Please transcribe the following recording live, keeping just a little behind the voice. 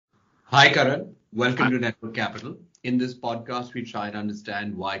Hi, Karan. Welcome to Network Capital. In this podcast, we try and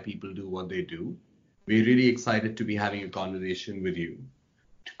understand why people do what they do. We're really excited to be having a conversation with you.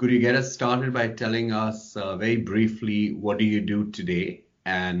 Could you get us started by telling us very briefly what do you do today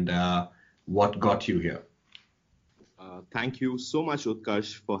and what got you here? Thank you so much,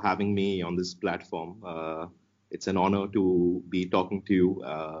 Utkarsh, for having me on this platform. It's an honor to be talking to you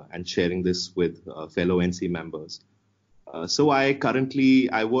and sharing this with fellow NC members. So I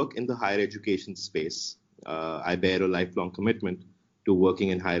work in the higher education space. I bear a lifelong commitment to working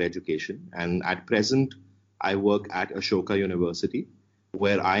in higher education, and at present, I work at Ashoka University,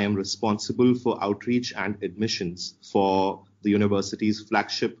 where I am responsible for outreach and admissions for the university's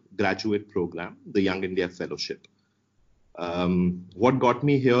flagship graduate program, the Young India Fellowship. What got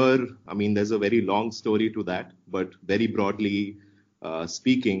me here? I mean, there's a very long story to that, but very broadly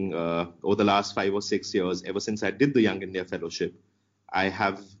speaking, over the last 5 or 6 years, ever since I did the Young India Fellowship, I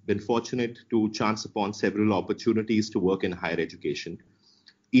have been fortunate to chance upon several opportunities to work in higher education,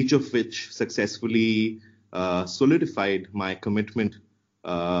 each of which successfully solidified my commitment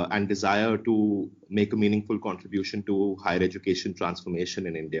and desire to make a meaningful contribution to higher education transformation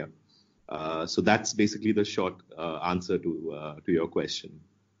in India. So that's basically the short answer to your question.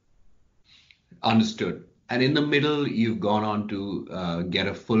 Understood. And in the middle, you've gone on to get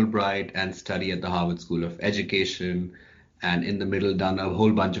a Fulbright and study at the Harvard School of Education, and in the middle, done a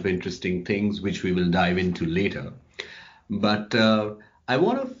whole bunch of interesting things, which we will dive into later. But I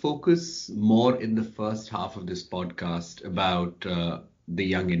want to focus more in the first half of this podcast about the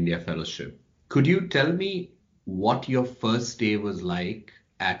Young India Fellowship. Could you tell me what your first day was like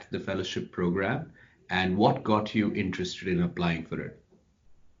at the fellowship program and what got you interested in applying for it?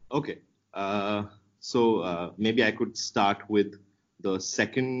 Okay. So maybe I could start with the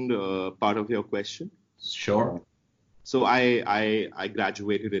second part of your question. Sure. So I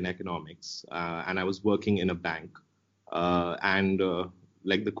graduated in economics and I was working in a bank. And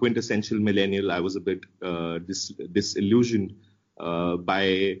like the quintessential millennial, I was a bit disillusioned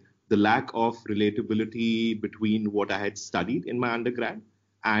by the lack of relatability between what I had studied in my undergrad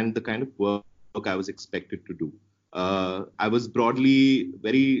and the kind of work I was expected to do. I was broadly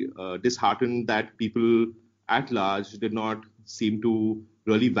very disheartened that people at large did not seem to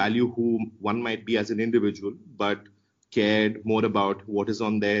really value who one might be as an individual, but cared more about what is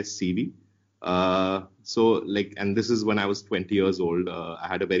on their CV. And this is when I was 20 years old. I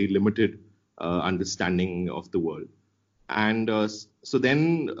had a very limited understanding of the world. And so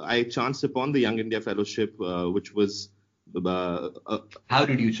then I chanced upon the Young India Fellowship, which was. How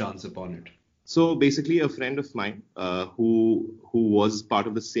did you chance upon it? So basically, a friend of mine who was part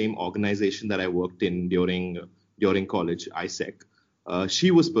of the same organization that I worked in during college, ISEC,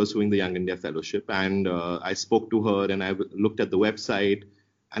 she was pursuing the Young India Fellowship, and I spoke to her and I looked at the website,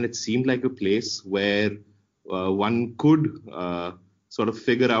 and it seemed like a place where one could sort of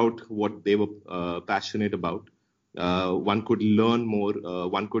figure out what they were passionate about. One could learn more.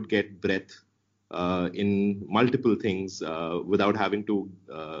 One could get breadth in multiple things without having to,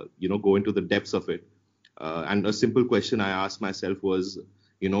 go into the depths of it. And a simple question I asked myself was,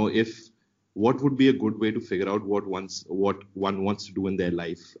 if what would be a good way to figure out what one wants to do in their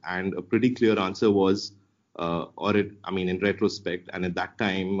life? And a pretty clear answer was, in retrospect, and at that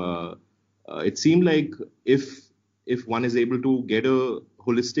time, it seemed like if one is able to get a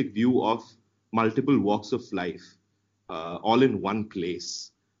holistic view of multiple walks of life, all in one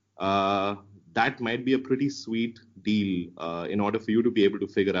place. That might be a pretty sweet deal in order for you to be able to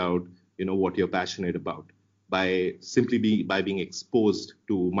figure out, what you're passionate about by being exposed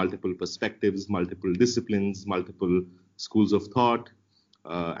to multiple perspectives, multiple disciplines, multiple schools of thought,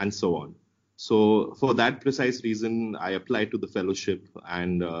 and so on. So for that precise reason, I applied to the fellowship,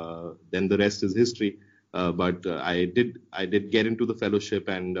 and then the rest is history. But I did get into the fellowship,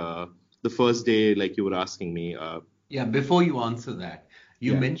 and the first day, like you were asking me. Before you answer that,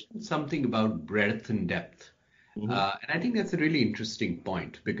 you Yeah. mentioned something about breadth and depth. Mhm. And I think that's a really interesting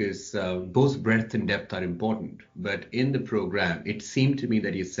point because both breadth and depth are important. But in the program, it seemed to me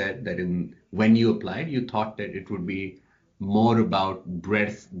that you said that when you applied, you thought that it would be more about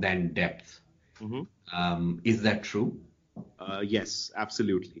breadth than depth. Mhm. Is that true? Yes,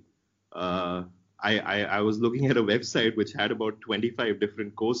 absolutely. Uh, I was looking at a website which had about 25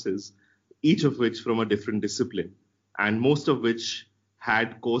 different courses, each of which from a different discipline, and most of which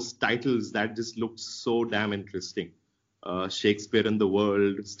had course titles that just looked so damn interesting. Shakespeare and the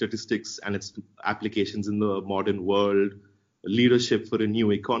World, Statistics and its applications in the modern world, Leadership for a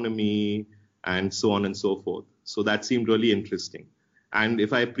New Economy, and so on and so forth. So that seemed really interesting. And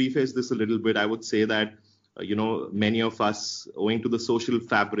if I preface this a little bit, I would say that many of us, owing to the social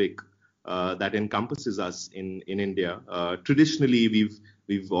fabric that encompasses us in India. Traditionally,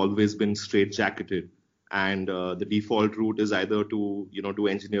 we've always been straitjacketed, and the default route is either to do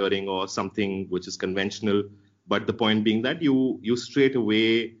engineering or something which is conventional. But the point being that you straight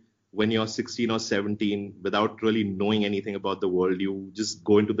away, when you're 16 or 17, without really knowing anything about the world, you just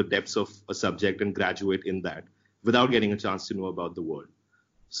go into the depths of a subject and graduate in that without getting a chance to know about the world.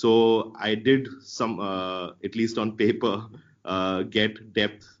 So I did some, at least on paper, get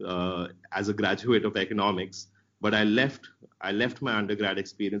depth as a graduate of economics, but I left my undergrad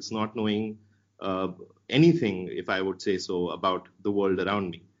experience not knowing anything, if I would say so, about the world around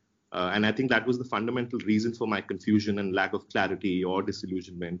me. And I think that was the fundamental reason for my confusion and lack of clarity or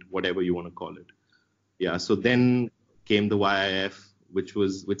disillusionment, whatever you want to call it. Yeah. So then came the YIF, which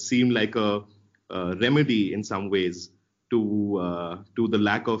seemed like a remedy in some ways to the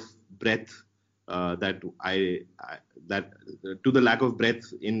lack of breadth to the lack of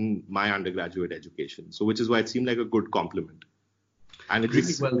breadth in my undergraduate education. So which is why it seemed like a good compliment. And it's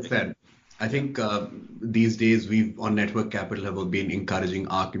really well said. I think these days we've on Network Capital have been encouraging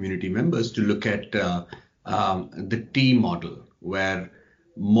our community members to look at the T model, where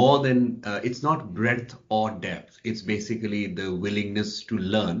more than it's not breadth or depth. It's basically the willingness to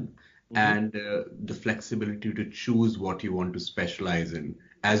learn and the flexibility to choose what you want to specialize in,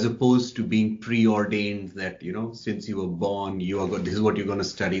 as opposed to being preordained that, since you were born, this is what you're going to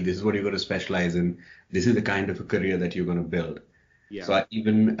study, this is what you're going to specialize in, this is the kind of a career that you're going to build. Yeah. So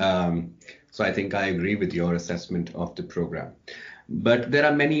I think I agree with your assessment of the program. But there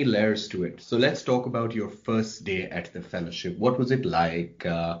are many layers to it. So let's talk about your first day at the fellowship. What was it like?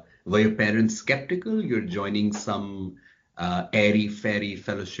 Were your parents skeptical? You're joining some airy-fairy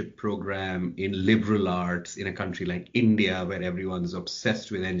fellowship program in liberal arts in a country like India, where everyone's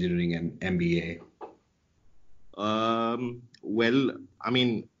obsessed with engineering and MBA. Well, I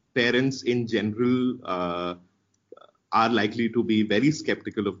mean, parents in general are likely to be very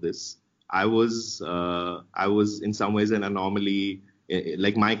skeptical of this. I was in some ways an anomaly.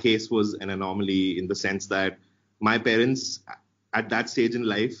 Like my case was an anomaly in the sense that my parents at that stage in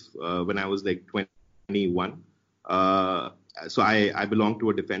life, when I was like 21, so I belong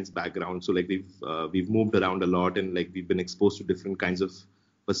to a defense background. So like we've moved around a lot, and like we've been exposed to different kinds of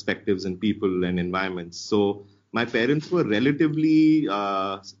perspectives and people and environments. So my parents were relatively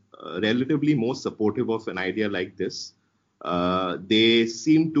more supportive of an idea like this. They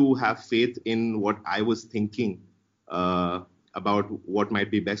seemed to have faith in what I was thinking about what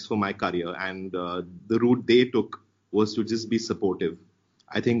might be best for my career, and the route they took was to just be supportive.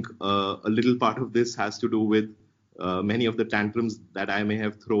 I think a little part of this has to do with many of the tantrums that I may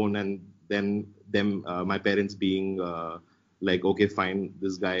have thrown, and then my parents being like, okay, fine,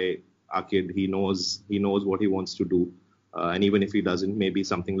 this guy, our kid, he knows what he wants to do, and even if he doesn't, maybe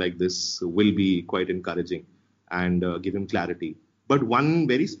something like this will be quite encouraging and give him clarity. But one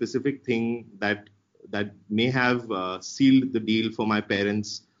very specific thing that may have sealed the deal for my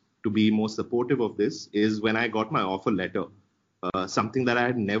parents to be more supportive of this is when I got my offer letter, something that I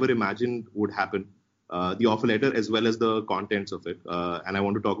had never imagined would happen. The offer letter as well as the contents of it. And I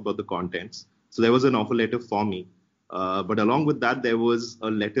want to talk about the contents. So there was an offer letter for me. But along with that, there was a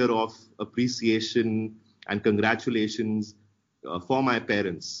letter of appreciation and congratulations for my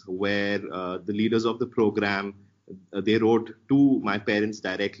parents, where the leaders of the program, they wrote to my parents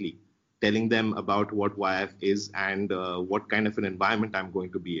directly, telling them about what YF is and what kind of an environment I'm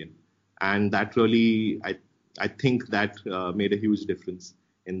going to be in. And that really, I think that made a huge difference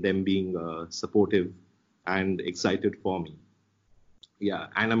in them being supportive and excited for me. Yeah,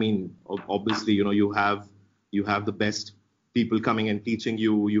 and I mean, obviously, you have the best people coming and teaching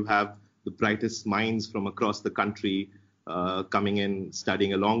you. You have the brightest minds from across the country coming in,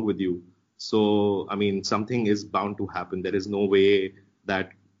 studying along with you. So, I mean, something is bound to happen. There is no way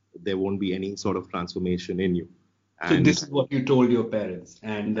that there won't be any sort of transformation in you. So this is what you told your parents,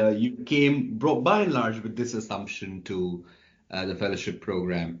 and you came, by and large, with this assumption to the fellowship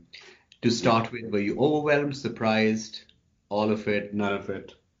program. To start with, were you overwhelmed, surprised, all of it, none of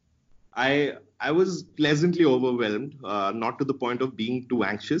it? I was pleasantly overwhelmed, not to the point of being too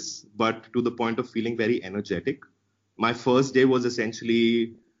anxious, but to the point of feeling very energetic. My first day was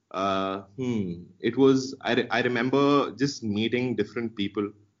essentially, it was, I remember just meeting different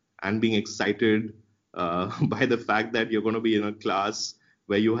people and being excited by the fact that you're going to be in a class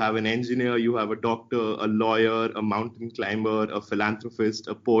where you have an engineer, you have a doctor, a lawyer, a mountain climber, a philanthropist,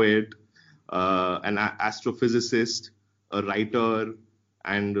 a poet, an astrophysicist, a writer,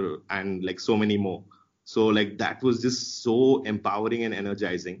 and like so many more. So like that was just so empowering and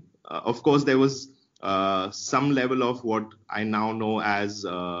energizing. Of course, there was some level of what I now know as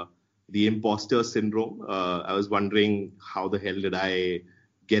the imposter syndrome. I was wondering how the hell did I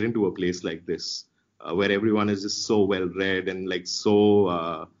get into a place like this, where everyone is just so well read and like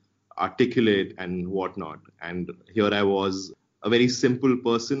so articulate and whatnot. And here I was, a very simple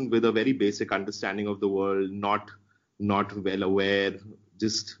person with a very basic understanding of the world, not well aware,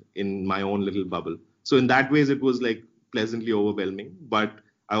 just in my own little bubble. So in that ways, it was like pleasantly overwhelming. But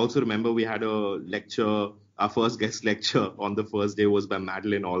I also remember we had a lecture. Our first guest lecture on the first day was by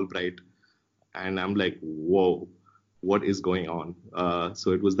Madeleine Albright, and I'm like, whoa, what is going on?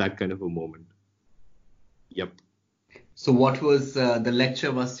 So it was that kind of a moment. Yep. So what was the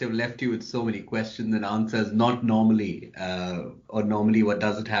lecture must have left you with so many questions and answers. Not normally, or normally what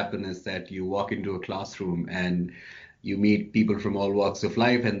doesn't happen is that you walk into a classroom and you meet people from all walks of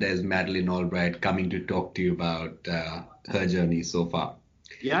life, and there's Madeleine Albright coming to talk to you about her journey so far.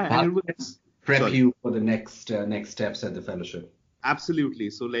 Yeah, How and it did was prep sorry. you for the next steps at the fellowship? Absolutely.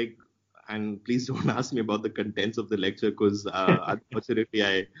 So like, and please don't ask me about the contents of the lecture because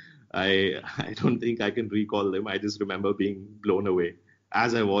unfortunately I don't think I can recall them. I just remember being blown away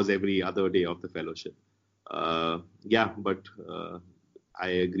as I was every other day of the fellowship. Yeah, but I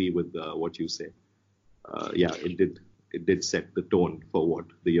agree with what you say. Yeah, it did set the tone for what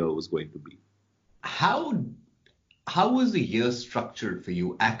the year was going to be. How how was the year structured for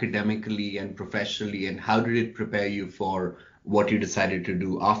you academically and professionally, and how did it prepare you for what you decided to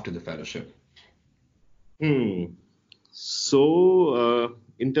do after the fellowship? Hmm. So,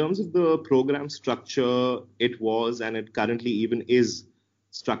 in terms of the program structure, it was and it currently even is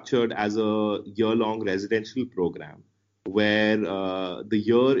structured as a year-long residential program where the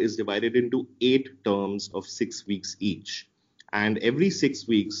year is divided into 8 terms of 6 weeks each. And every 6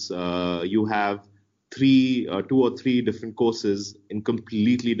 weeks, you have 2 or 3 different courses in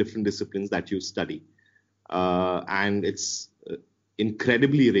completely different disciplines that you study. And it's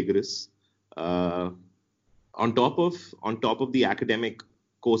incredibly rigorous. Uh, on top of the academic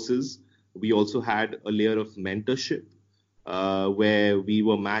courses, we also had a layer of mentorship where we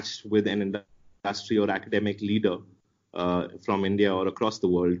were matched with an industry or academic leader from India or across the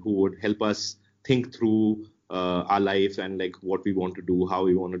world who would help us think through our life and like what we want to do, how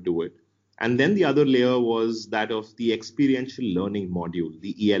we want to do it. And then the other layer was that of the experiential learning module,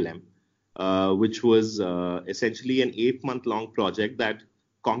 the ELM, which was essentially an 8 month long project that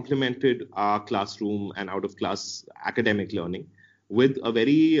complemented our classroom and out of class academic learning with a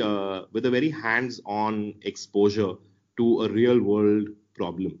very hands on exposure to a real world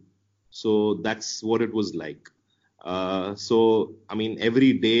problem. So that's what it was like. So I mean,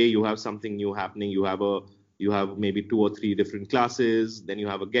 every day you have something new happening. You have maybe 2 or 3 different classes. Then you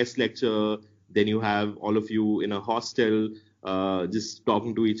have a guest lecture. Then you have all of you in a hostel, just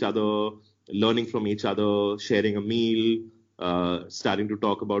talking to each other, learning from each other, sharing a meal, starting to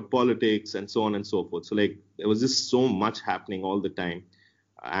talk about politics, and so on and so forth. So like there was just so much happening all the time,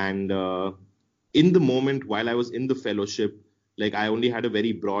 and in the moment while I was in the fellowship, like I only had a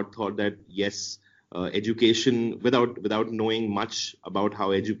very broad thought that yes, education without knowing much about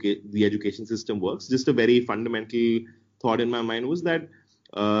how the education system works. Just a very fundamental thought in my mind was that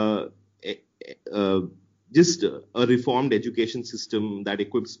uh, eh, uh, just a reformed education system that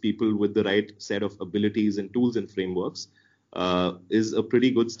equips people with the right set of abilities and tools and frameworks is a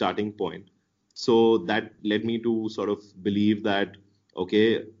pretty good starting point. So that led me to sort of believe that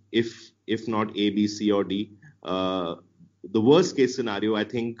okay, if not A, B, C, or D, the worst case scenario, I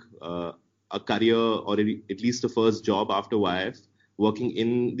think a career or at least a first job after YF working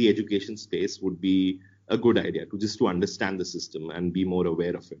in the education space would be a good idea to understand the system and be more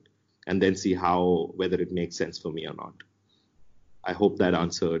aware of it, and then see how whether it makes sense for me or not. I hope that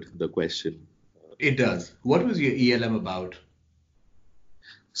answered the question. It does. What was your ELM about?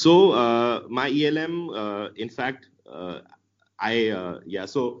 So my ELM, in fact,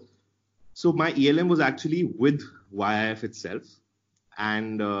 so my ELM was actually with YIF itself,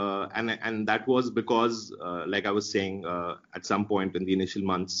 and that was because, like I was saying, at some point in the initial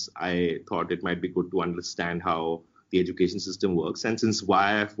months, I thought it might be good to understand how the education system works, and since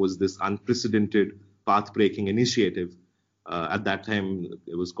YIF was this unprecedented path-breaking initiative, at that time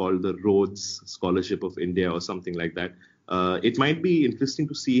it was called the Rhodes Scholarship of India or something like that. It might be interesting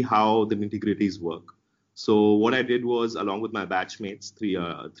to see how the nitty-gritties work. So what I did was, along with my batchmates, three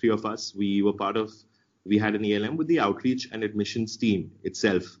of us, we had an ELM with the outreach and admissions team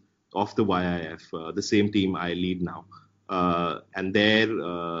itself of the YIF, the same team I lead now. And there,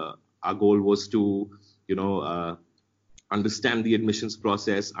 our goal was to, understand the admissions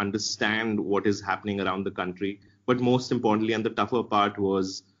process, understand what is happening around the country. But most importantly, and the tougher part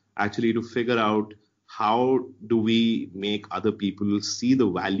was actually to figure out how do we make other people see the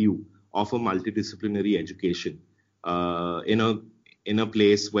value offer multidisciplinary education in a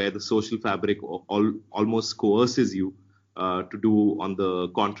place where the social fabric almost coerces you to do on the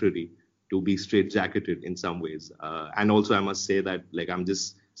contrary, to be straitjacketed in some ways. And also, I must say that like I'm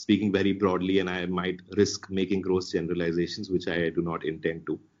just speaking very broadly, and I might risk making gross generalizations, which I do not intend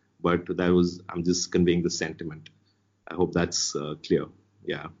to. But I'm just conveying the sentiment. I hope that's clear.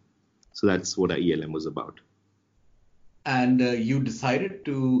 Yeah. So that's what our ELM was about. And you decided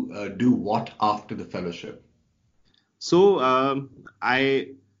to do what after the fellowship? So I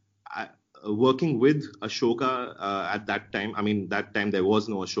working with Ashoka at that time. I mean, that time there was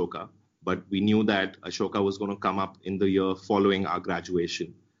no Ashoka, but we knew that Ashoka was going to come up in the year following our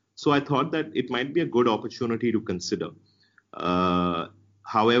graduation. So I thought that it might be a good opportunity to consider.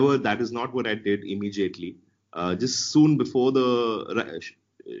 However, that is not what I did immediately. Just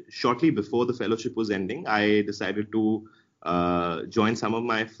shortly before the fellowship was ending, I decided to join some of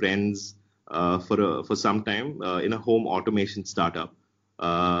my friends for some time in a home automation startup.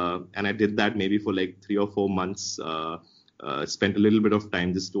 And I did that maybe for like 3 or 4 months. Spent a little bit of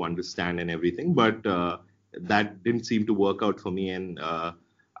time just to understand and everything, but that didn't seem to work out for me. And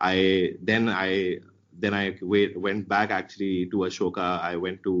I went back actually to Ashoka. I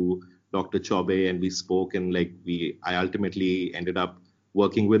went to Dr. Chaube and we spoke, and I ultimately ended up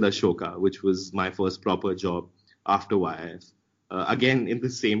working with Ashoka, which was my first proper job after YIF. Again, in the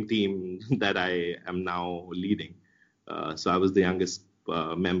same team that I am now leading. So I was the youngest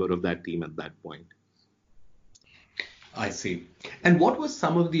member of that team at that point. I see. And what was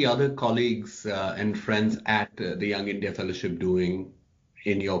some of the other colleagues and friends at the Young India Fellowship doing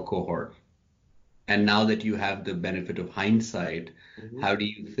in your cohort? And now that you have the benefit of hindsight, how do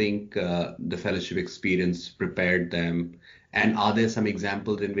you think the fellowship experience prepared them? And are there some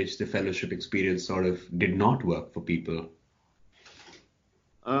examples in which the fellowship experience sort of did not work for people?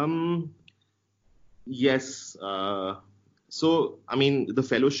 Yes. So, I mean, the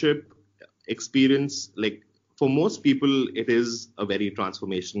fellowship experience, for most people, it is a very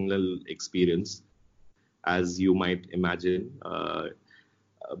transformational experience, as you might imagine.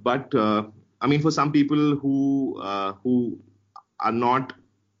 But I mean, for some people who are not,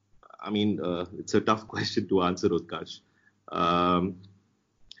 I mean, it's a tough question to answer, Utkarsh. I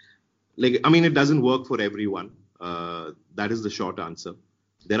mean, it doesn't work for everyone. That is the short answer.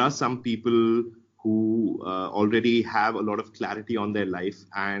 There are some people who already have a lot of clarity on their life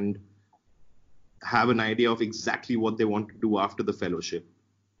and have an idea of exactly what they want to do after the fellowship.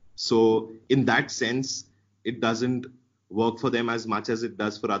 So in that sense, it doesn't work for them as much as it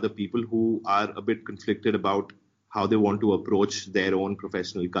does for other people who are a bit conflicted about how they want to approach their own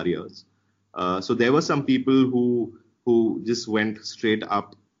professional careers. So there were some people who just went straight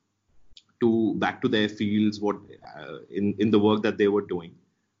up back to their fields, in the work that they were doing.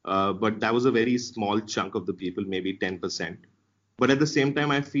 But that was a very small chunk of the people, maybe 10%. But at the same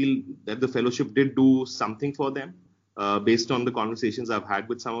time, I feel that the fellowship did do something for them, based on the conversations I've had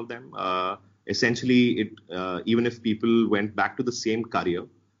with some of them. Essentially, even if people went back to the same career,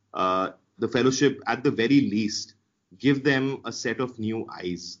 the fellowship, at the very least, give them a set of new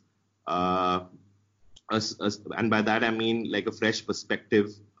eyes. And by that, I mean like a fresh perspective,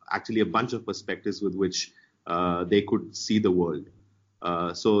 actually a bunch of perspectives with which they could see the world.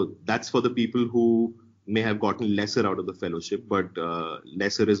 So that's for the people who may have gotten lesser out of the fellowship, but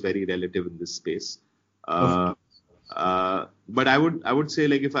lesser is very relative in this space. But I would say,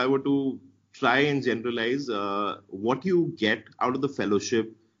 if I were to try and generalize, what you get out of the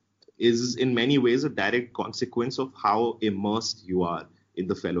fellowship is in many ways a direct consequence of how immersed you are in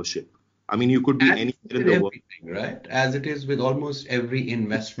the fellowship. I mean, you could be anywhere in the world, right? As it is with almost every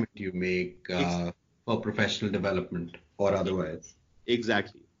investment you make for professional development or otherwise.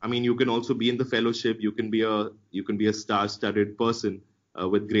 Exactly. I mean, you can also be in the fellowship. You can be a star-studded person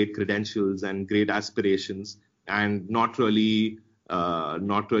with great credentials and great aspirations, and not really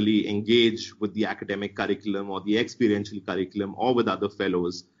engage with the academic curriculum or the experiential curriculum or with other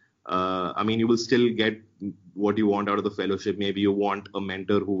fellows. I mean, you will still get what you want out of the fellowship. Maybe you want a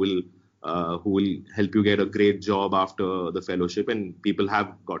mentor who will help you get a great job after the fellowship, and people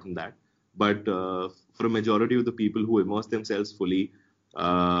have gotten that. But for a majority of the people who immerse themselves fully,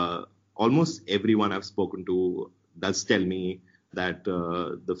 almost everyone I've spoken to does tell me that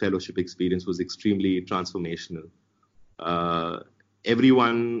the fellowship experience was extremely transformational.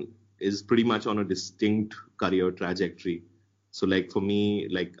 Everyone is pretty much on a distinct career trajectory. So for me,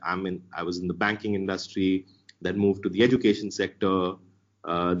 I was in the banking industry, then moved to the education sector.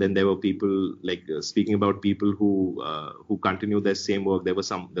 Then there were people speaking about people who continue their same work. There was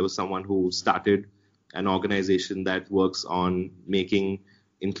someone who started an organization that works on making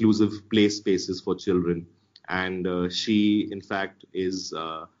inclusive play spaces for children. And she, in fact, is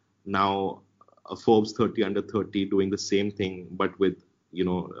now a Forbes 30 under 30 doing the same thing, but with,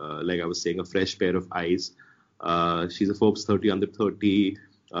 like I was saying, a fresh pair of eyes. She's a Forbes 30 under 30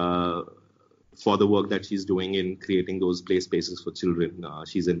 for the work that she's doing in creating those play spaces for children.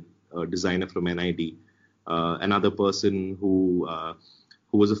 She's a designer from NID. Another person who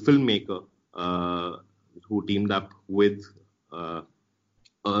was a filmmaker who teamed up with a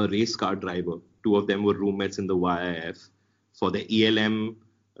race car driver. Two of them were roommates in the YIF. For the ELM,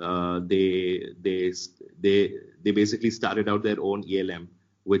 they basically started out their own ELM,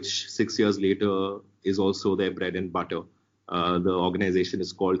 which 6 years later is also their bread and butter. The organization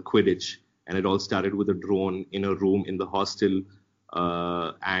is called Quidditch, and it all started with a drone in a room in the hostel. They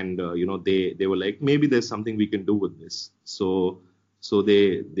were like, maybe there's something we can do with this. So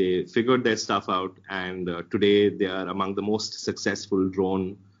they figured their stuff out, and today they are among the most successful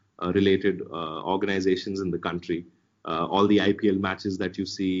drone related organizations in the country. All the IPL matches that you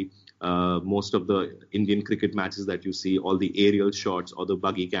see, most of the Indian cricket matches that you see, all the aerial shots or the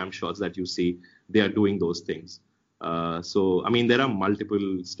buggy cam shots that you see, they are doing those things. There are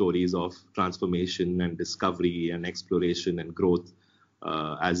multiple stories of transformation and discovery and exploration and growth,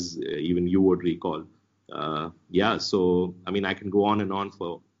 as even you would recall. I can go on and on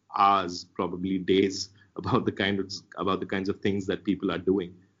for hours, probably days, about the kinds of things that people are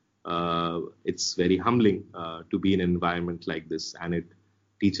doing. It's very humbling to be in an environment like this, and it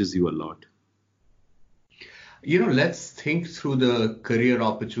teaches you a lot. Let's think through the career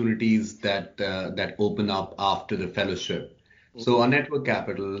opportunities that open up after the fellowship. So on Network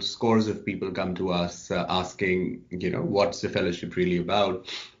Capital, scores of people come to us asking, what's the fellowship really about?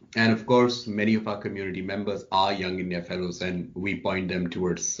 And of course, many of our community members are Young India Fellows, and we point them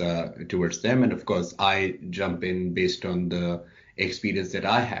towards them. And of course, I jump in based on the experience that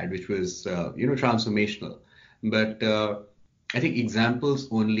I had, which was, transformational. But I think examples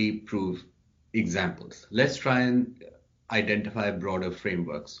only prove examples. Let's try and identify broader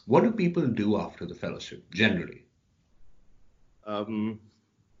frameworks. What do people do after the fellowship generally?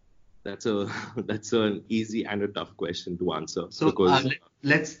 That's an easy and a tough question to answer. So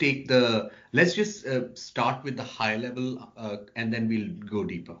let's just start with the high level, and then we'll go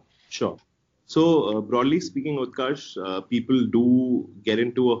deeper. Sure. So broadly speaking, Utkarsh, people do get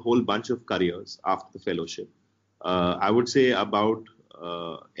into a whole bunch of careers after the fellowship. I would say about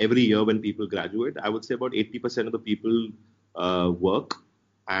every year when people graduate, I would say about 80% of the people work,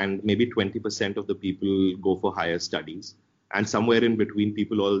 and maybe 20% of the people go for higher studies. And somewhere in between,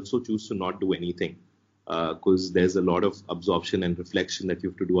 people also choose to not do anything because there's a lot of absorption and reflection that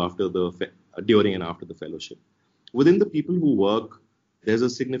you have to do during and after the fellowship. Within the people who work, there's a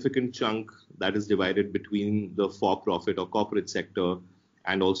significant chunk that is divided between the for-profit or corporate sector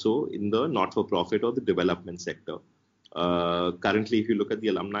and also in the not-for-profit or the development sector. Currently, if you look at the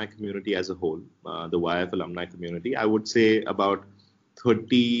alumni community as a whole, the YIF alumni community, I would say about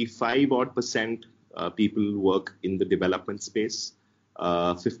 35% people work in the development space.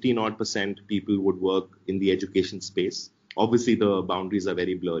 15% people would work in the education space. Obviously, the boundaries are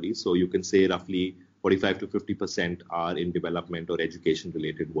very blurry, so you can say roughly 45 to 50% are in development or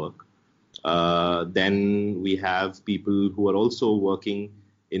education-related work. Then we have people who are also working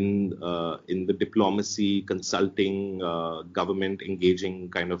in the diplomacy, consulting, government engaging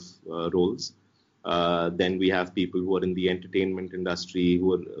kind of roles. Then we have people who are in the entertainment industry,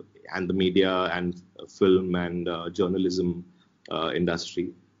 and the media and film and journalism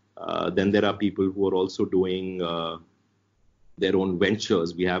industry. Then there are people who are also doing their own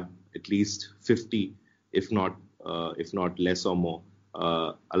ventures. We have at least 50, if not less or more,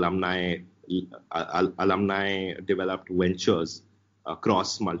 alumni developed ventures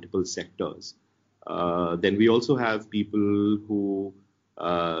across multiple sectors. Then we also have people who,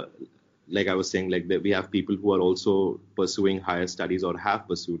 like I was saying, we have people who are also pursuing higher studies or have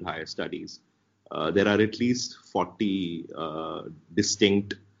pursued higher studies. There are at least 40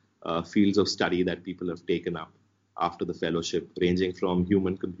 distinct fields of study that people have taken up after the fellowship, ranging from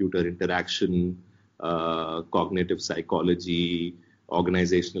human-computer interaction, cognitive psychology,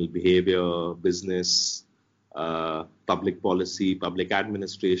 organizational behavior, business, public policy, public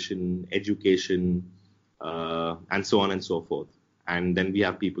administration, education, and so on and so forth. And then we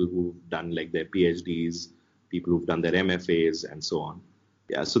have people who've done their PhDs, people who've done their MFAs, and so on.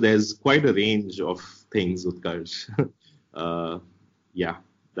 Yeah, so there's quite a range of things, Utkarsh.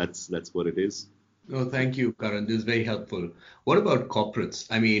 That's what it is. Oh, thank you, Karan. This is very helpful. What about corporates?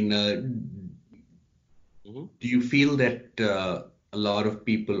 I mean, do you feel that a lot of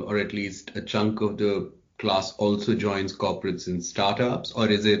people, or at least a chunk of the class also joins corporates and startups, or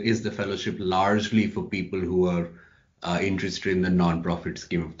is the fellowship largely for people who are interested in the non-profit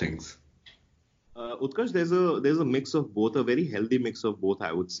scheme of things? Utkarsh, there's a mix of both, a very healthy mix of both,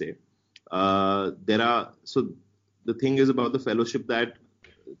 I would say. The thing is about the fellowship that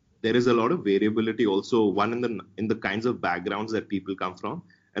there is a lot of variability also, one in the kinds of backgrounds that people come from,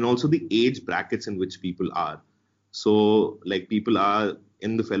 and also the age brackets in which people are. So like people are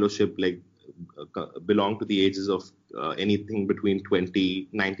in the fellowship belong to the ages of anything between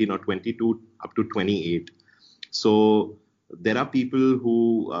 19 or 22 up to 28. So there are people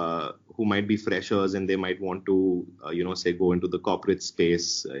who might be freshers and they might want to say go into the corporate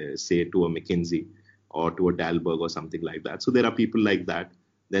space, say to a McKinsey or to a Dalberg or something like that. So there are people like that.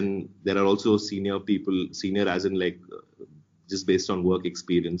 Then there are also senior people, senior as in just based on work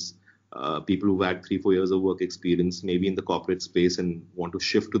experience, people who've had 3-4 years of work experience, maybe in the corporate space and want to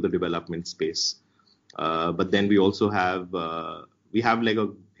shift to the development space. But then we also have like a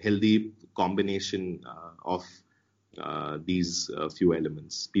healthy combination of these few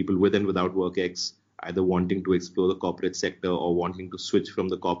elements. People with and without WorkX, either wanting to explore the corporate sector or wanting to switch from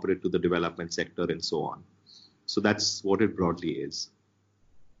the corporate to the development sector and so on. So that's what it broadly is.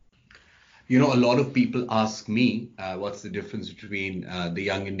 A lot of people ask me what's the difference between the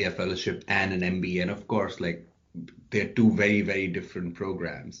Young India Fellowship and an MBA. And of course, they're two very, very different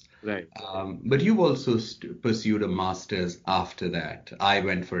programs. Right. But you've also pursued a master's after that. I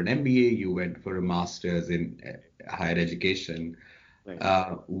went for an MBA, you went for a master's in higher education.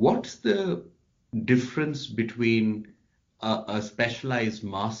 Right. What's the difference between a specialized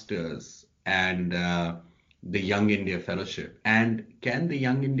master's and the Young India Fellowship? And can the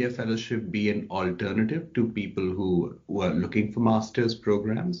Young India Fellowship be an alternative to people who are looking for master's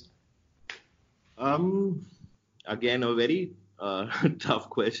programs? Again, a very tough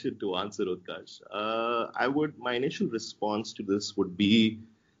question to answer, Utkarsh. My initial response to this would be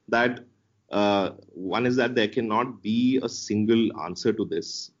that one is that there cannot be a single answer to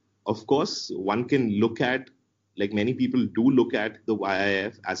this. Of course, one can look at, like many people do look at the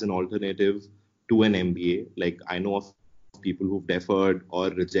YIF as an alternative to an MBA. Like I know of people who've deferred or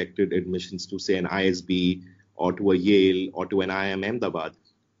rejected admissions to say an ISB or to a Yale or to an IIM Ahmedabad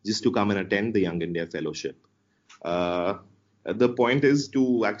just to come and attend the Young India Fellowship. The point is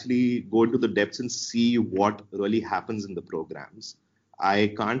to actually go into the depths and see what really happens in the programs.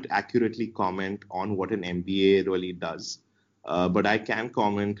 I can't accurately comment on what an MBA really does, but I can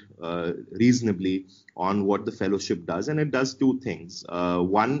comment reasonably on what the fellowship does, and it does two things.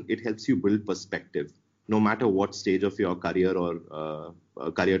 One, it helps you build perspective, no matter what stage of your career or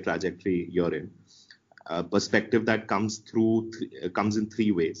career trajectory you're in. Perspective that comes in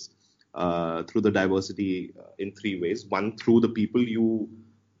three ways. Through the diversity in three ways. One, through the people you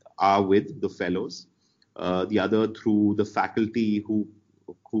are with, the fellows. The other, through the faculty who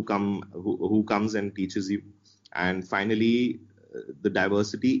comes and teaches you. And finally, the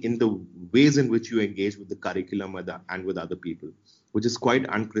diversity in the ways in which you engage with the curriculum and with other people, which is quite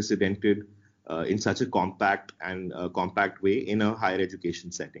unprecedented in such a compact way in a higher education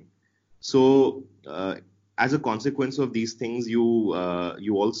setting. So, as a consequence of these things, you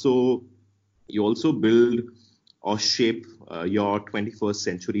also build or shape your 21st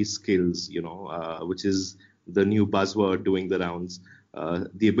century skills, which is the new buzzword doing the rounds.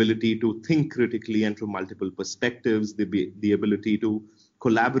 The ability to think critically and from multiple perspectives, the ability to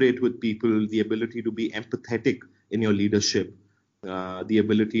collaborate with people, the ability to be empathetic in your leadership, the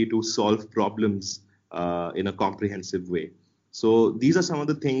ability to solve problems in a comprehensive way. So these are some of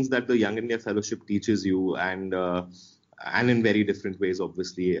the things that the Young India Fellowship teaches you, and in very different ways,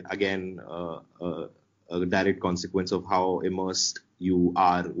 obviously. Again, a direct consequence of how immersed you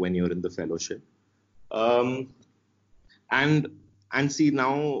are when you're in the fellowship. And see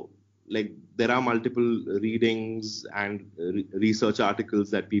now, like there are multiple readings and research articles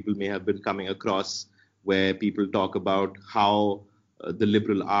that people may have been coming across where people talk about how the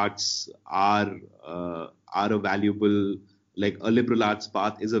liberal arts are a valuable, like a liberal arts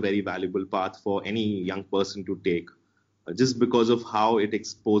path is a very valuable path for any young person to take, just because of how it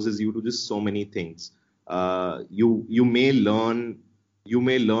exposes you to just so many things. You may learn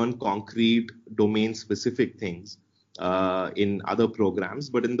concrete domain specific things in other programs,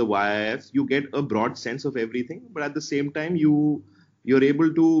 but in the YIF you get a broad sense of everything, but at the same time you're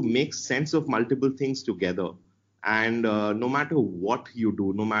able to make sense of multiple things together. And no matter what you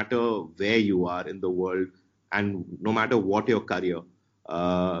do, no matter where you are in the world, and no matter what your career,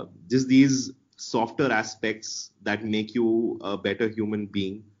 just these softer aspects that make you a better human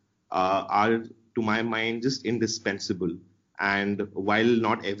being are, to my mind, just indispensable. And while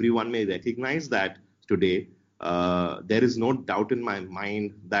not everyone may recognize that, today, there is no doubt in my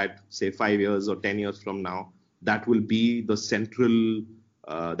mind that, say, 5 years or 10 years from now, that will be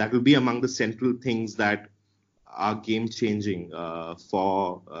among the central things that are game changing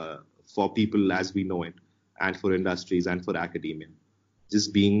for people as we know it, and for industries and for academia.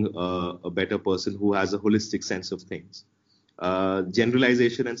 Just being a better person who has a holistic sense of things.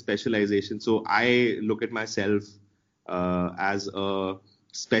 Generalization and specialization. So I look at myself as a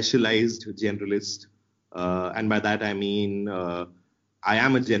specialized generalist. And by that I mean I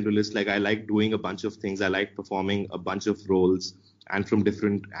am a generalist. Like, I like doing a bunch of things. I like performing a bunch of roles and from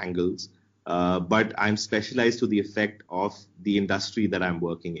different angles. But I'm specialized to the effect of the industry that I'm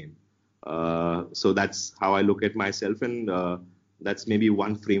working in. So that's how I look at myself, and that's maybe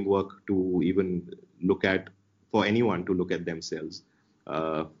one framework to even look at for anyone to look at themselves.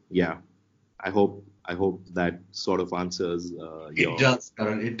 Yeah, I hope that sort of answers your. It does,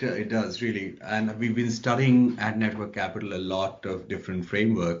 Karan. It does really. And we've been studying at Network Capital a lot of different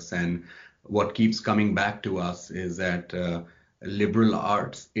frameworks, and what keeps coming back to us is that liberal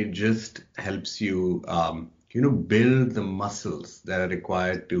arts, it just helps you, build the muscles that are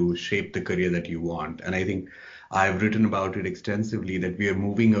required to shape the career that you want. And I think I've written about it extensively that we are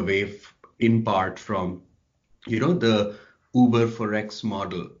moving away in part from the Uber for X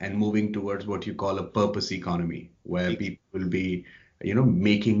model and moving towards what you call a purpose economy, where people will be,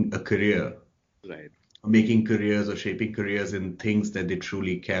 making a career, Right. making careers or shaping careers in things that they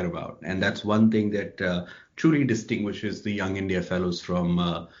truly care about. And that's one thing that truly distinguishes the Young India Fellows from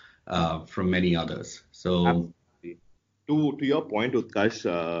many others. So, Absolutely. To your point, Utkarsh,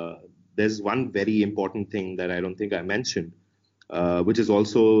 there's one very important thing that I don't think I mentioned, which is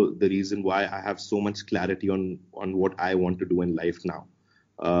also the reason why I have so much clarity on what I want to do in life now.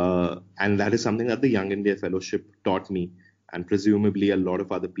 And that is something that the Young India Fellowship taught me, and presumably a lot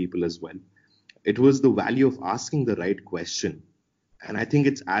of other people as well. It was the value of asking the right question. And I think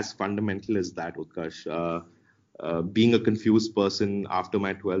it's as fundamental as that, Utkarsh. Being a confused person after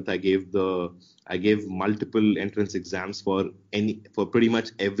my 12th, I gave multiple entrance exams for pretty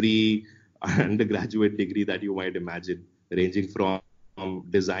much every undergraduate degree that you might imagine, ranging from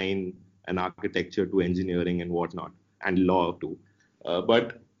design and architecture to engineering and whatnot, and law too.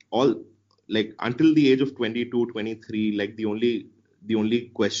 But all, like, until the age of 22, 23, like, the only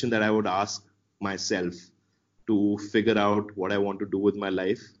question that I would ask myself to figure out what I want to do with my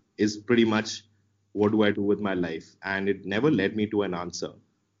life is pretty much, what do I do with my life? And it never led me to an answer.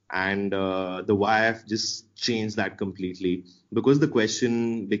 And the why I've just changed that completely, because the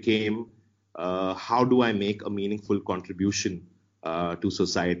question became, how do I make a meaningful contribution to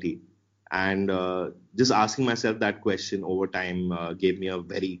society? And just asking myself that question over time gave me a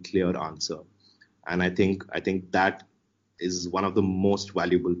very clear answer. And I think that is one of the most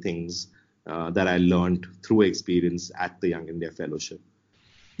valuable things that I learned through experience at the Young India Fellowship.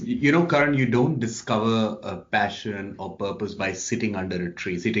 Karan, you don't discover a passion or purpose by sitting under a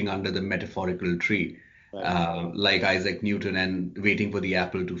tree, sitting under the metaphorical tree, Right. like Isaac Newton, and waiting for the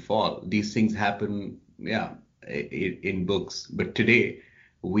apple to fall. These things happen, yeah, in books. But today,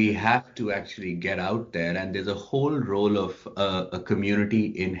 we have to actually get out there, and there's a whole role of a community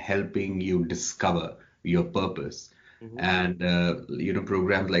in helping you discover your purpose. Mhm. And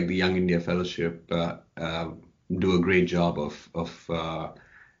programs like the Young India Fellowship do a great job of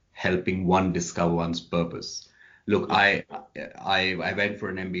helping one discover one's purpose. Look, Yeah. I went for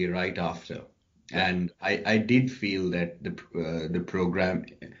an MBA right after, Right. and I did feel that the program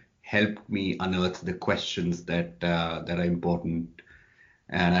helped me unearth the questions that are important,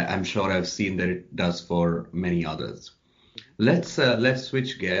 and I'm sure I've seen that it does for many others. Let's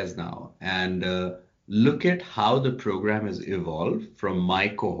switch gears now and look at how the program has evolved from my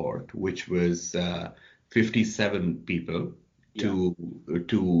cohort, which was 57 people, Yeah.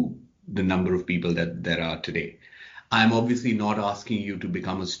 to the number of people that there are today. I'm obviously not asking you to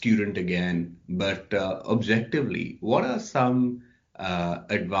become a student again, but objectively, what are some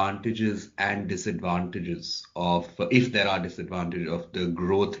advantages and disadvantages of, if there are disadvantages, of the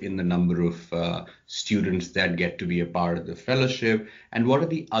growth in the number of students that get to be a part of the fellowship, and what are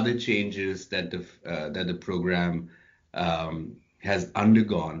the other changes that the program has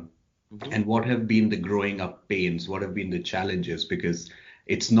undergone, Mhm. and what have been the growing up pains, what have been the challenges, because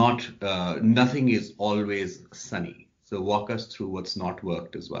it's not nothing is always sunny. So walk us through what's not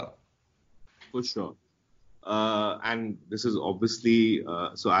worked as well. For sure. And this is obviously,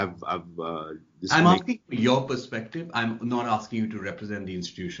 so I've just to I'm make. asking for your perspective. I'm not asking you to represent the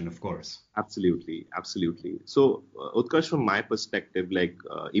institution, of course. Absolutely, absolutely. So, Utkarsh, from my perspective, like,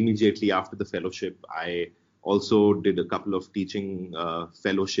 immediately after the fellowship, I also did a couple of teaching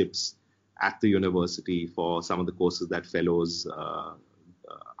fellowships at the university for some of the courses that fellows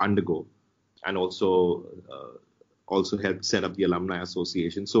undergo, and also helped set up the alumni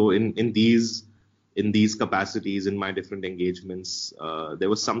association. So in these capacities, in my different engagements, there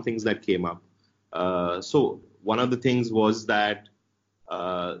were some things that came up. So one of the things was that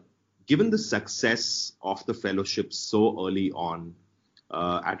given the success of the fellowship so early on,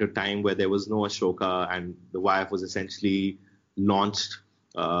 at a time where there was no Ashoka and the YF was essentially launched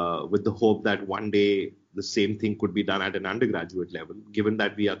with the hope that one day the same thing could be done at an undergraduate level, given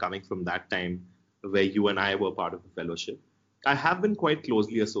that we are coming from that time where you and I were part of the fellowship. I have been quite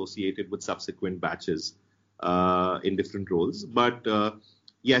closely associated with subsequent batches in different roles, but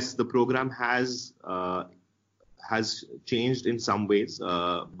yes, the program has changed in some ways,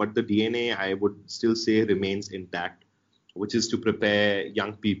 but the DNA, I would still say, remains intact, which is to prepare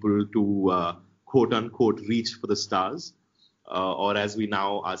young people to quote unquote reach for the stars, or as we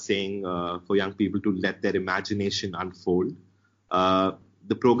now are saying, for young people to let their imagination unfold.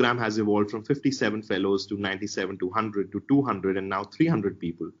 The program has evolved from 57 fellows to 97 to 100 to 200 and now 300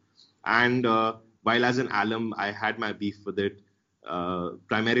 people. And while as an alum, I had my beef with it,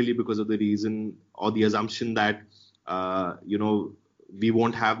 primarily because of the reason or the assumption that, we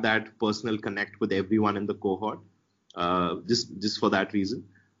won't have that personal connect with everyone in the cohort, just for that reason.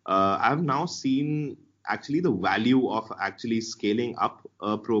 I've now seen actually the value of actually scaling up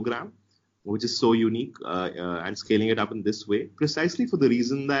a program, which is so unique, and scaling it up in this way, precisely for the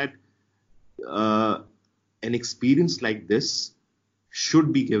reason that an experience like this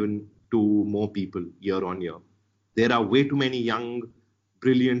should be given to more people year on year. There are way too many young,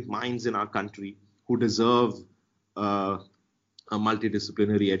 brilliant minds in our country who deserve a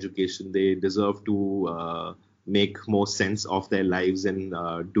multidisciplinary education. They deserve to make more sense of their lives and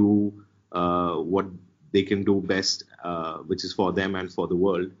do what they can do best, which is for them and for the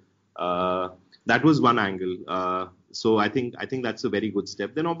world. That was one angle. So I think that's a very good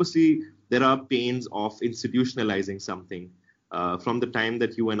step. Then obviously there are pains of institutionalizing something. From the time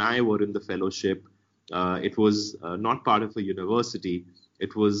that you and I were in the fellowship, it was not part of a university.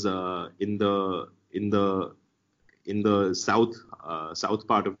 It was in the south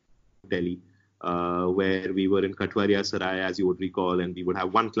part of Delhi, where we were in Katwaria Sarai, as you would recall, and we would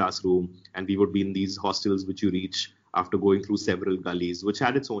have one classroom, and we would be in these hostels which you reach after going through several gullies, which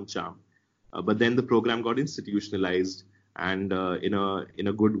had its own charm. But then the program got institutionalized, and in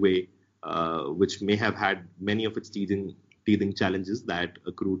a good way, which may have had many of its teething challenges that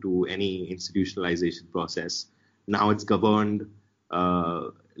accrue to any institutionalization process. Now it's governed,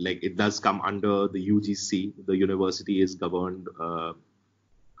 like it does come under the UGC. The university is governed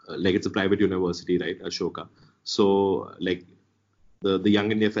like it's a private university, right, Ashoka. So like the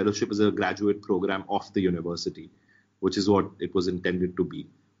Young India Fellowship is a graduate program of the university, which is what it was intended to be.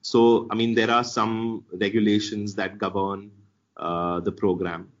 So, I mean, there are some regulations that govern the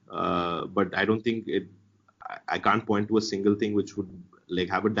program, but I don't think I can't point to a single thing which would like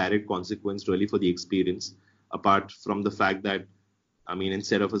have a direct consequence really for the experience, apart from the fact that, I mean,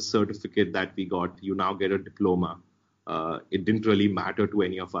 instead of a certificate that we got, you now get a diploma. It didn't really matter to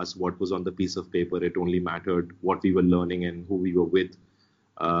any of us what was on the piece of paper. It only mattered what we were learning and who we were with.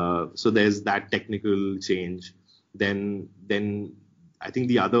 So there's that technical change. Then I think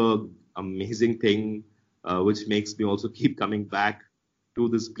the other amazing thing, which makes me also keep coming back to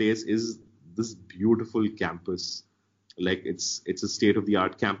this place, is this beautiful campus. Like it's a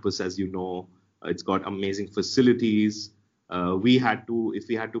state-of-the-art campus, as you know. It's got amazing facilities. If we had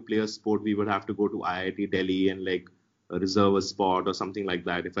to play a sport, we would have to go to IIT Delhi and like reserve a spot or something like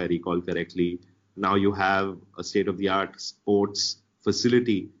that, if I recall correctly. Now you have a state-of-the-art sports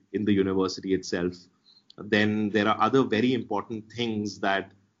facility in the university itself. Then there are other very important things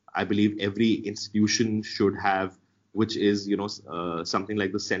that I believe every institution should have, which is, something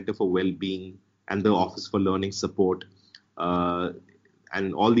like the Center for Wellbeing and the Office for Learning Support.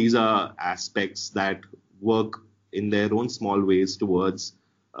 And all these are aspects that work in their own small ways towards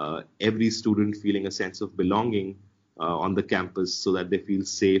every student feeling a sense of belonging on the campus, so that they feel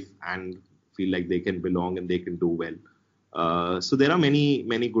safe and feel like they can belong and they can do well. So there are many,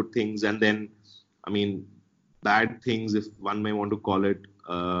 many good things. And then, I mean, bad things, if one may want to call it.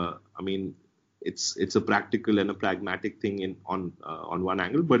 I mean, it's a practical and a pragmatic thing on one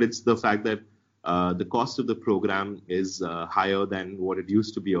angle, but it's the fact that the cost of the program is higher than what it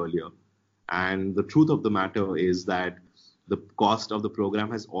used to be earlier. And the truth of the matter is that the cost of the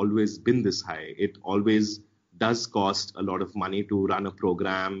program has always been this high. It always does cost a lot of money to run a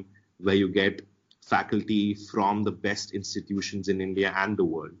program where you get faculty from the best institutions in India and the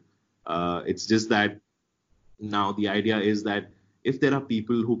world. It's just that now the idea is that if there are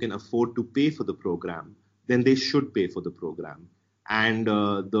people who can afford to pay for the program, then they should pay for the program. And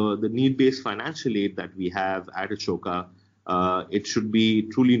the need-based financial aid that we have at Ashoka, it should be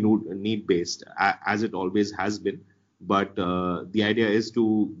truly need-based, as it always has been. But the idea is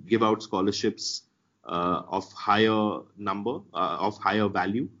to give out scholarships of higher number, of higher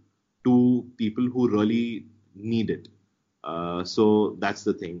value to people who really need it. So that's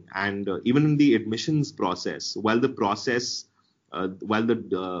the thing. And even in the admissions process, while the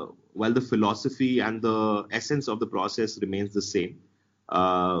philosophy and the essence of the process remains the same,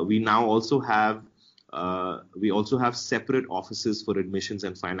 we now also have separate offices for admissions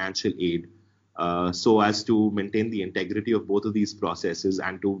and financial aid, so as to maintain the integrity of both of these processes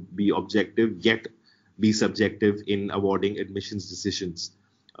and to be objective yet be subjective in awarding admissions decisions.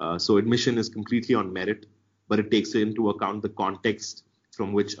 So admission is completely on merit, but it takes into account the context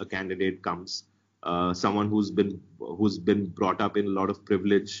from which a candidate comes. Someone who's been brought up in a lot of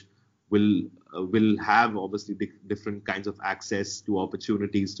privilege will have obviously different kinds of access to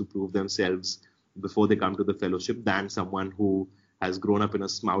opportunities to prove themselves before they come to the fellowship than someone who has grown up in a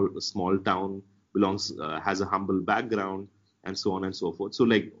small town, has a humble background, and so on and so forth. So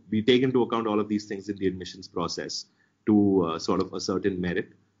like we take into account all of these things in the admissions process to sort of ascertain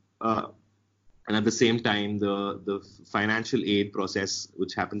merit. And at the same time, the financial aid process,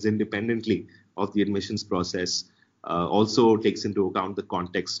 which happens independently of the admissions process, also takes into account the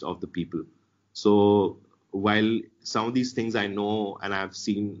context of the people. So while some of these things I know and I've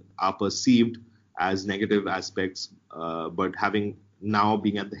seen are perceived as negative aspects, but having now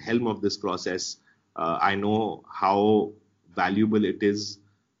being at the helm of this process, I know how valuable it is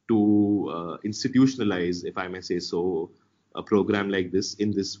to institutionalize, if I may say so, a program like this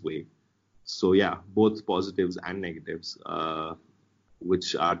in this way. So yeah, both positives and negatives,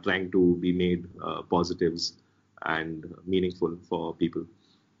 which are trying to be made positives and meaningful for people.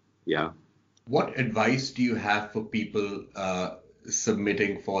 Yeah. What advice do you have for people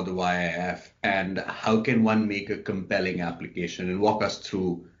submitting for the YIF, and how can one make a compelling application? And walk us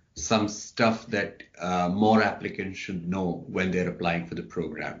through some stuff that more applicants should know when they're applying for the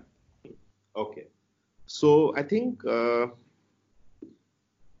program. Okay. So I think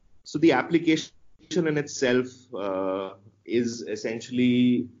so the application in itself is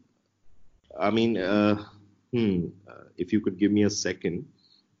essentially, if you could give me a second.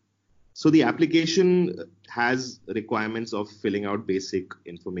 So the application has requirements of filling out basic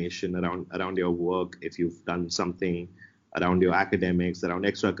information around your work, if you've done something around your academics, around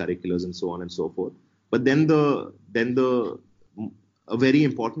extracurriculars, and so on and so forth. But then a very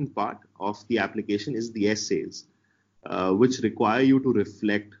important part of the application is the essays, which require you to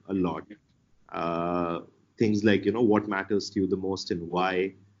reflect a lot. Things like, what matters to you the most and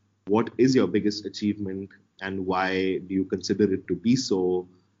why, what is your biggest achievement and why do you consider it to be so,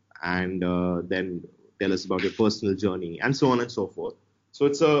 and then tell us about your personal journey, and so on and so forth. So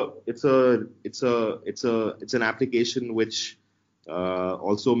it's an application which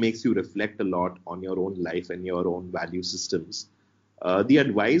also makes you reflect a lot on your own life and your own value systems. The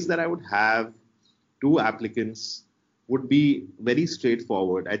advice that I would have to applicants would be very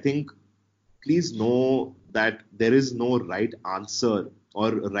straightforward. I think please know that there is no right answer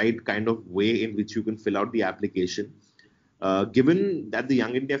or right kind of way in which you can fill out the application. Given that the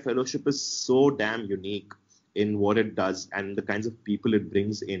Young India Fellowship is so damn unique in what it does and the kinds of people it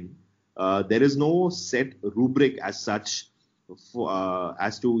brings in, there is no set rubric as such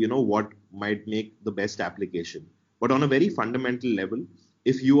as to what might make the best application. But on a very fundamental level,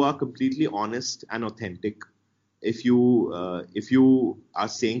 if you are completely honest and authentic, if you are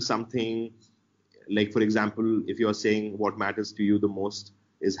saying something like, for example, if you are saying what matters to you the most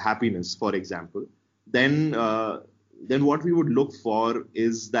is happiness, for example, then what we would look for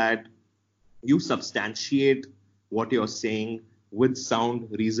is that you substantiate what you're saying with sound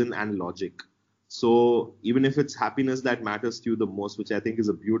reason and logic. So even if it's happiness that matters to you the most, which I think is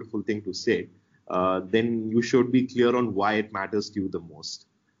a beautiful thing to say, then you should be clear on why it matters to you the most.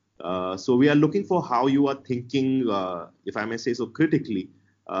 So we are looking for how you are thinking, if I may say so, critically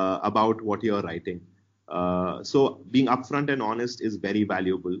about what you're writing. So being upfront and honest is very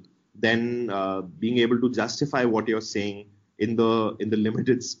valuable. Then being able to justify what you're saying in the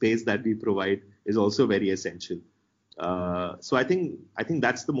limited space that we provide is also very essential. So I think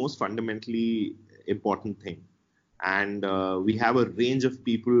that's the most fundamentally important thing. And we have a range of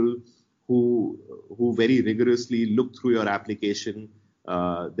people who very rigorously look through your application.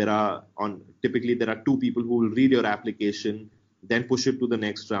 Typically there are two people who will read your application, then push it to the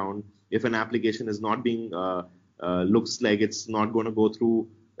next round. If an application is not being looks like it's not going to go through,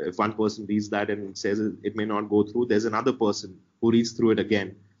 if one person reads that and says it may not go through, there's another person who reads through it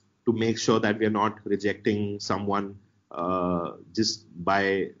again to make sure that we are not rejecting someone just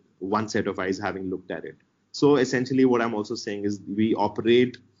by one set of eyes having looked at it. So essentially what I'm also saying is we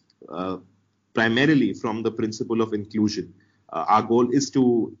operate primarily from the principle of inclusion. Our goal is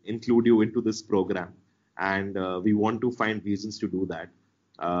to include you into this program, and we want to find reasons to do that.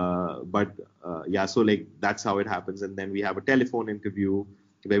 So like that's how it happens. And then we have a telephone interview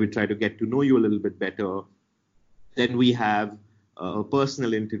where we try to get to know you a little bit better. Then we have a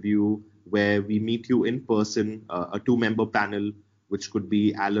personal interview where we meet you in person, a 2-member panel, which could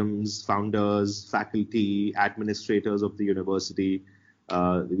be alums, founders, faculty, administrators of the university.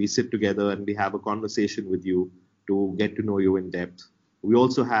 We sit together and we have a conversation with you to get to know you in depth. We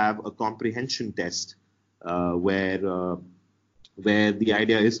also have a comprehension test where the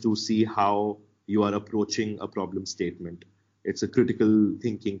idea is to see how you are approaching a problem statement. It's a critical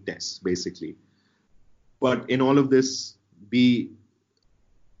thinking test, basically. But in all of this, I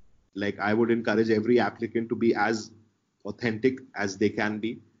would encourage every applicant to be as authentic as they can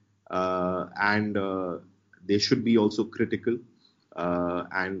be, and they should be also critical.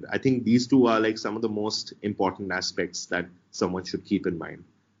 And I think these two are like some of the most important aspects that someone should keep in mind.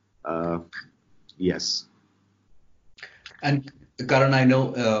 Yes. And Karan, I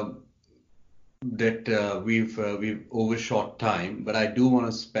know that we've overshot time, but I do want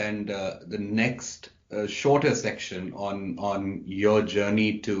to spend the next shorter section on your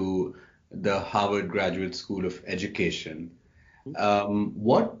journey to the Harvard Graduate School of Education.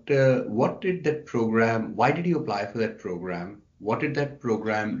 What did that program? Why did you apply for that program? What did that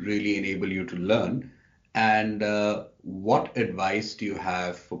program really enable you to learn? And what advice do you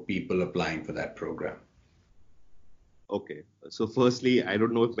have for people applying for that program? Okay, so firstly, I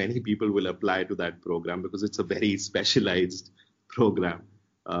don't know if many people will apply to that program because it's a very specialized program.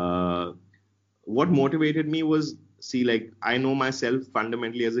 What motivated me was, I know myself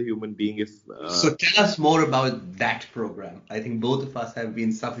fundamentally as a human being. So tell us more about that program. I think both of us have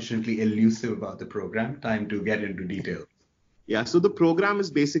been sufficiently elusive about the program. Time to get into detail. Yeah, so the program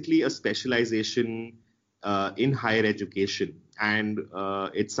is basically a specialization in higher education. And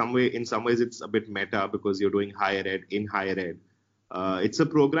in some ways, it's a bit meta because you're doing higher ed in higher ed. It's a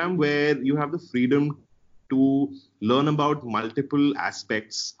program where you have the freedom to learn about multiple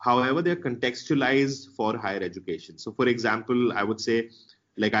aspects, however they're contextualized for higher education. So for example, I would say,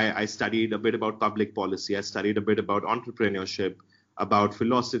 I studied a bit about public policy, I studied a bit about entrepreneurship, about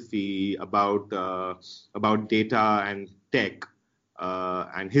philosophy, about data and tech,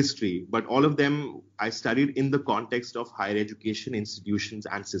 and history, but all of them I studied in the context of higher education institutions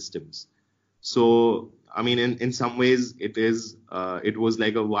and systems. So, I mean, in some ways, it was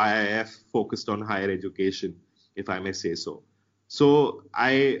like a YIF focused on higher education, if I may say so. So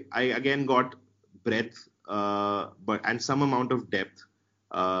I again got breadth, and some amount of depth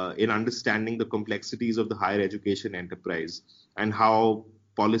in understanding the complexities of the higher education enterprise and how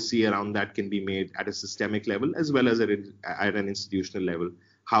policy around that can be made at a systemic level as well as at an institutional level.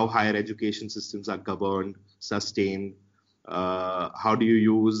 How higher education systems are governed, sustained. How do you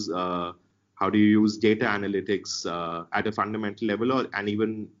use data analytics at a fundamental level, and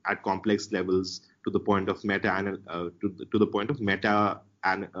even at complex levels to the point of meta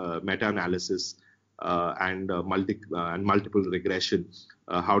analysis and multiple regression.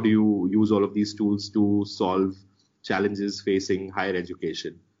 How do you use all of these tools to solve challenges facing higher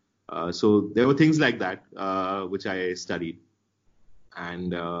education? So there were things like that which I studied,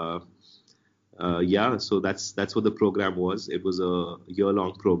 and so that's what the program was. It was a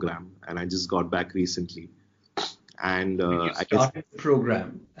year-long program, and I just got back recently. And when you started the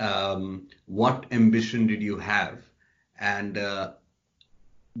program, what ambition did you have, and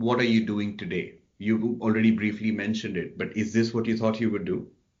what are you doing today? You already briefly mentioned it, but is this what you thought you would do?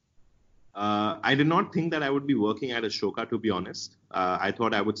 I did not think that I would be working at Ashoka, to be honest. I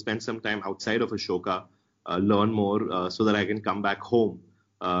thought I would spend some time outside of Ashoka, learn more, so that I can come back home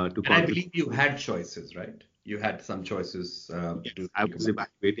to. I believe you had choices, right? You had some choices. Yes, I was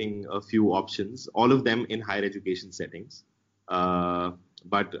evaluating a few options, all of them in higher education settings.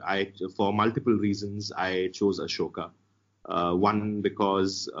 But for multiple reasons, I chose Ashoka. One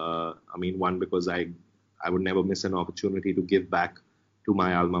because I would never miss an opportunity to give back to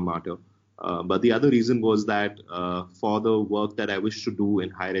my alma mater. But the other reason was that for the work that I wish to do in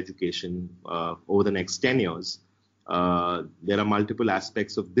higher education over the next 10 years, there are multiple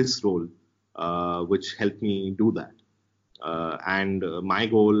aspects of this role which help me do that. And my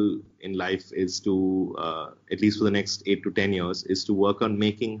goal in life is to, at least for the next 8 to 10 years, is to work on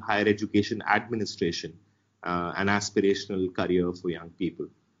making higher education administration an aspirational career for young people.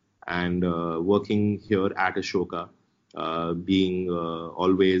 And working here at Ashoka, being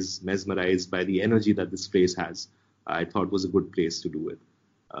always mesmerized by the energy that this place has, I thought was a good place to do it.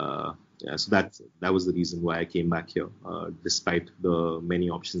 Yeah, so that was the reason why I came back here, despite the many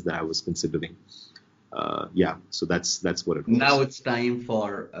options that I was considering. Yeah, so that's what it was. Now it's time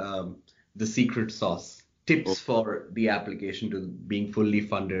for the secret sauce. Tips Oh, for the application to being fully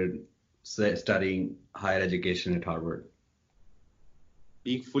funded, studying higher education at Harvard.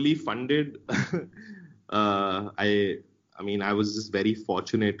 being fully funded, I mean, I was just very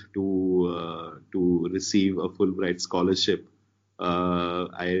fortunate to receive a Fulbright scholarship.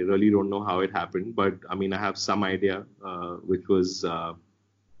 I really don't know how it happened, but I mean, I have some idea, which was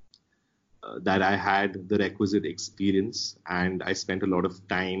that I had the requisite experience, and I spent a lot of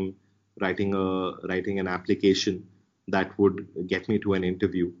time writing an application that would get me to an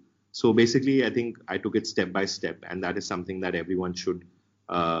interview. So basically, I think I took it step by step, and that is something that everyone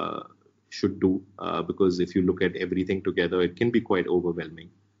uh, should do, because if you look at everything together, it can be quite overwhelming.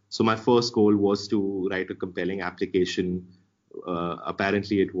 So my first goal was to write a compelling application.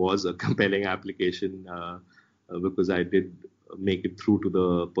 Apparently, it was a compelling application, because I did make it through to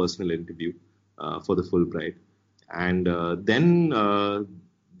the personal interview for the Fulbright, and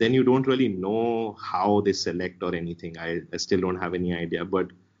then you don't really know how they select or anything. I still don't have any idea, but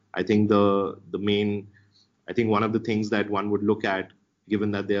I think the main, I think one of the things that one would look at,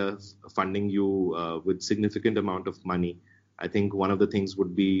 given that they're funding you with significant amount of money, I think one of the things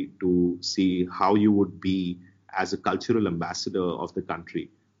would be to see how you would be as a cultural ambassador of the country,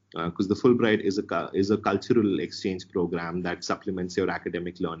 because the Fulbright is a cultural exchange program that supplements your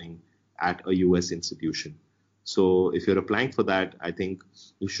academic learning at a U.S. institution. So if you're applying for that, I think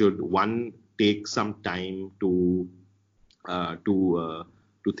you should, one, take some time uh, to uh,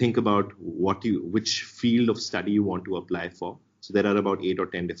 to think about which field of study you want to apply for. So there are about 8 or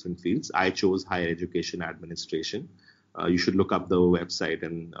 10 different fields. I chose higher education administration. You should look up the website,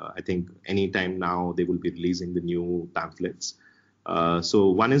 and I think anytime now they will be releasing the new pamphlets. So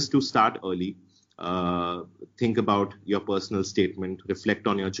one is to start early. Think about your personal statement, reflect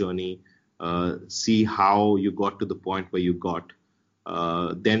on your journey, see how you got to the point where you got.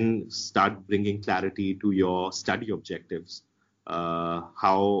 Then start bringing clarity to your study objectives.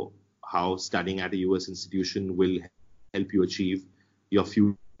 How studying at a U.S. institution will help you achieve your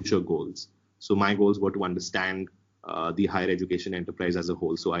future goals. So my goals were to understand the higher education enterprise as a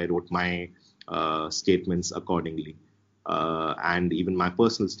whole. So I wrote my statements accordingly. And even my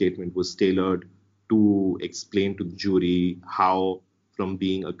personal statement was tailored to explain to the jury how, from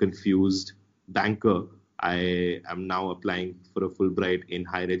being a confused banker, I am now applying for a Fulbright in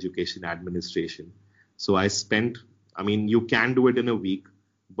higher education administration. So I mean, you can do it in a week,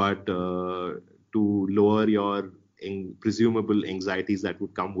 but to lower your presumable anxieties that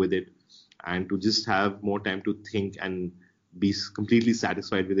would come with it, and to just have more time to think and be completely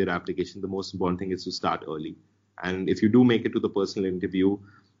satisfied with your application, the most important thing is to start early. And if you do make it to the personal interview,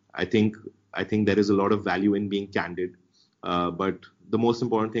 I think I think there is a lot of value in being candid. But the most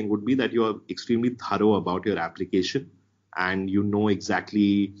important thing would be that you are extremely thorough about your application, and you know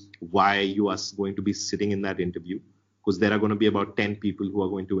exactly why you are going to be sitting in that interview, because there are going to be about 10 people who are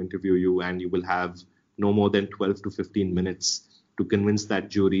going to interview you, and you will have no more than 12 to 15 minutes to convince that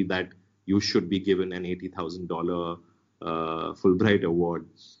jury that you should be given an $80,000 Fulbright award.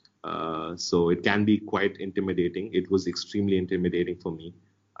 So it can be quite intimidating. It was extremely intimidating for me.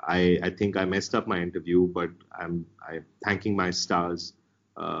 I think I messed up my interview, but I'm thanking my stars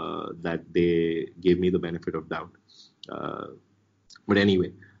that they gave me the benefit of doubt. Uh, but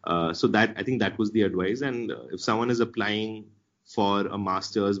anyway, so that, I think that was the advice. And if someone is applying for a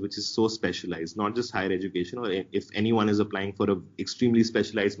master's which is so specialized, not just higher education, or if anyone is applying for a extremely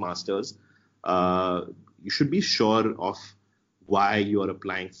specialized master's, uh, you should be sure of why you are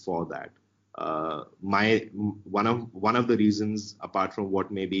applying for that. My one of the reasons, apart from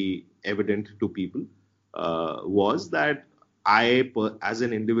what may be evident to people, was that as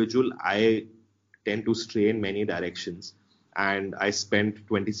an individual, I tend to stray in many directions, and I spent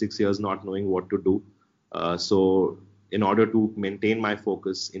 26 years not knowing what to do. So, in order to maintain my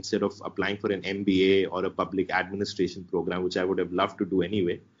focus, instead of applying for an MBA or a public administration program, which I would have loved to do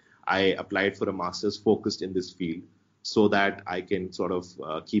anyway, I applied for a master's focused in this field so that I can sort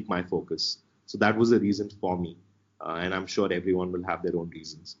of keep my focus. So that was the reason for me, and I'm sure everyone will have their own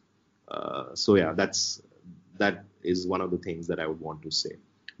reasons. So yeah, that is one of the things that I would want to say.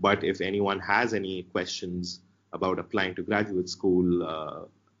 But if anyone has any questions about applying to graduate school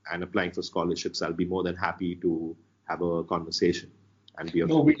and applying for scholarships, I'll be more than happy to have a conversation and be of.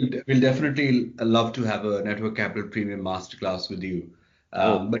 No, we'll definitely love to have a Network Capital Premium Masterclass with you.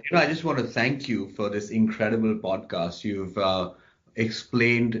 But I just want to thank you for this incredible podcast. You've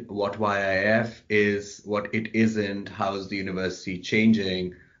explained what YIF is, what it isn't, how's the university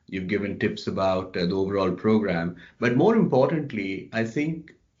changing. You've given tips about the overall program. But more importantly, I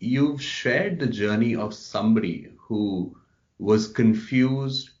think you've shared the journey of somebody who was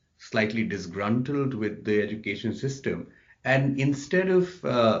confused, slightly disgruntled with the education system. And instead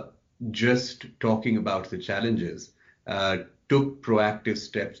of just talking about the challenges, uh, took proactive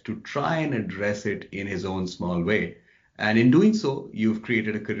steps to try and address it in his own small way. And in doing so, you've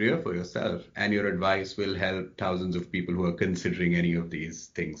created a career for yourself, and your advice will help thousands of people who are considering any of these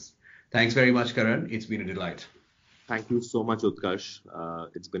things. Thanks very much, Karan. It's been a delight. Thank you so much, Utkarsh.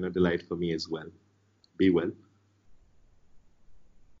 It's been a delight for me as well. Be well.